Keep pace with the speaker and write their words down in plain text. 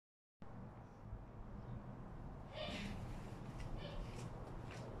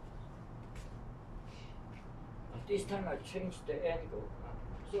this time I change the angle.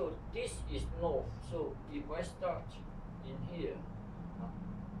 So this is north. So if I start in here,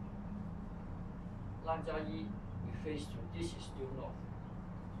 Lanjia we face to, this is still north.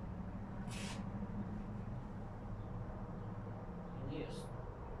 And here's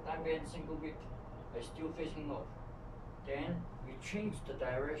time band single whip is still facing north. Then we change the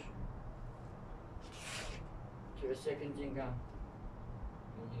direction to the second jingang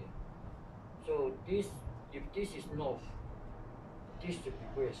in here. So this, if this is north, this should be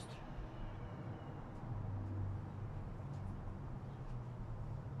west.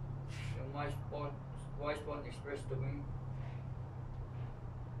 So my spot express the wing,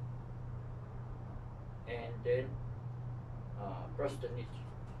 and then brush the knit.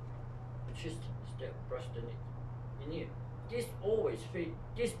 Just step, brush the knit in here. This always face,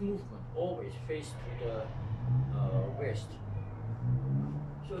 this movement always face to the west.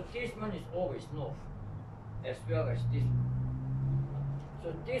 So this one is always north, as well as this one.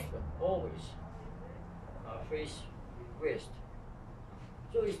 So this one always face west.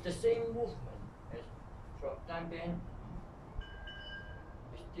 So it's the same movement as from time band.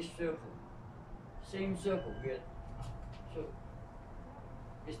 It's this circle, same circle here. So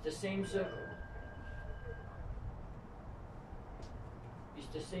it's the same circle. It's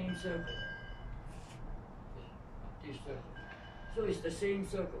the same circle. This circle. So it's the same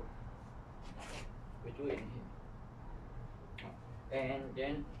circle. We do it in here. And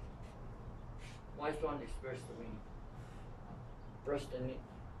then white one express the wing. Brush the knit.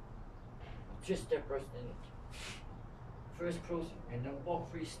 Just step, brush the knit. First closing and then walk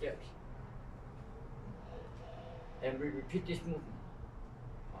 3 steps. And we repeat this movement.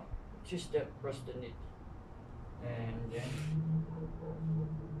 Just step, brush the knit. And then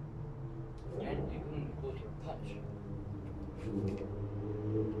you can go to a punch.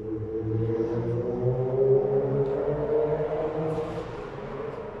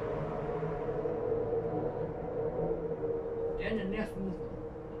 Then the next movement,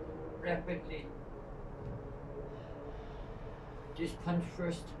 rapidly. Just punch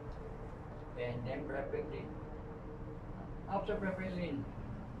first, and then rapidly. After rapidly,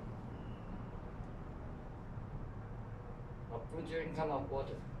 put your income of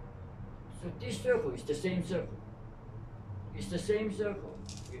water. So this circle is the same circle. It's the same circle.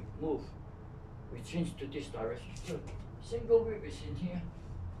 We move. We change to this direction. So single whip is in here.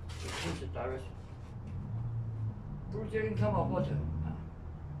 We change the direction. Put your income of water.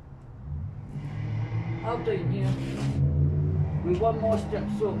 After in here, we one more step.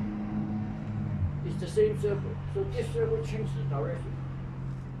 So it's the same circle. So this circle changes the direction.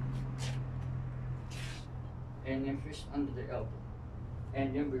 And then fist under the elbow,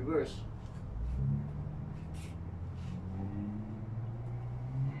 and then reverse.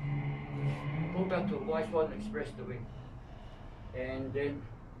 Go back to white one, express the wing, and then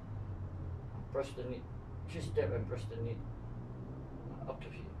brush the knit. Just step and brush the knit up to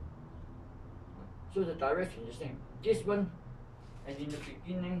here. So the direction is the same. This one, and in the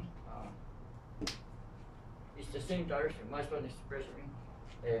beginning, it's the same direction. White one express the wing,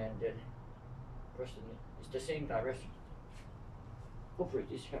 and then brush the knit. It's the same direction. Hopefully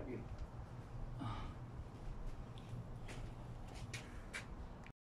this helps you.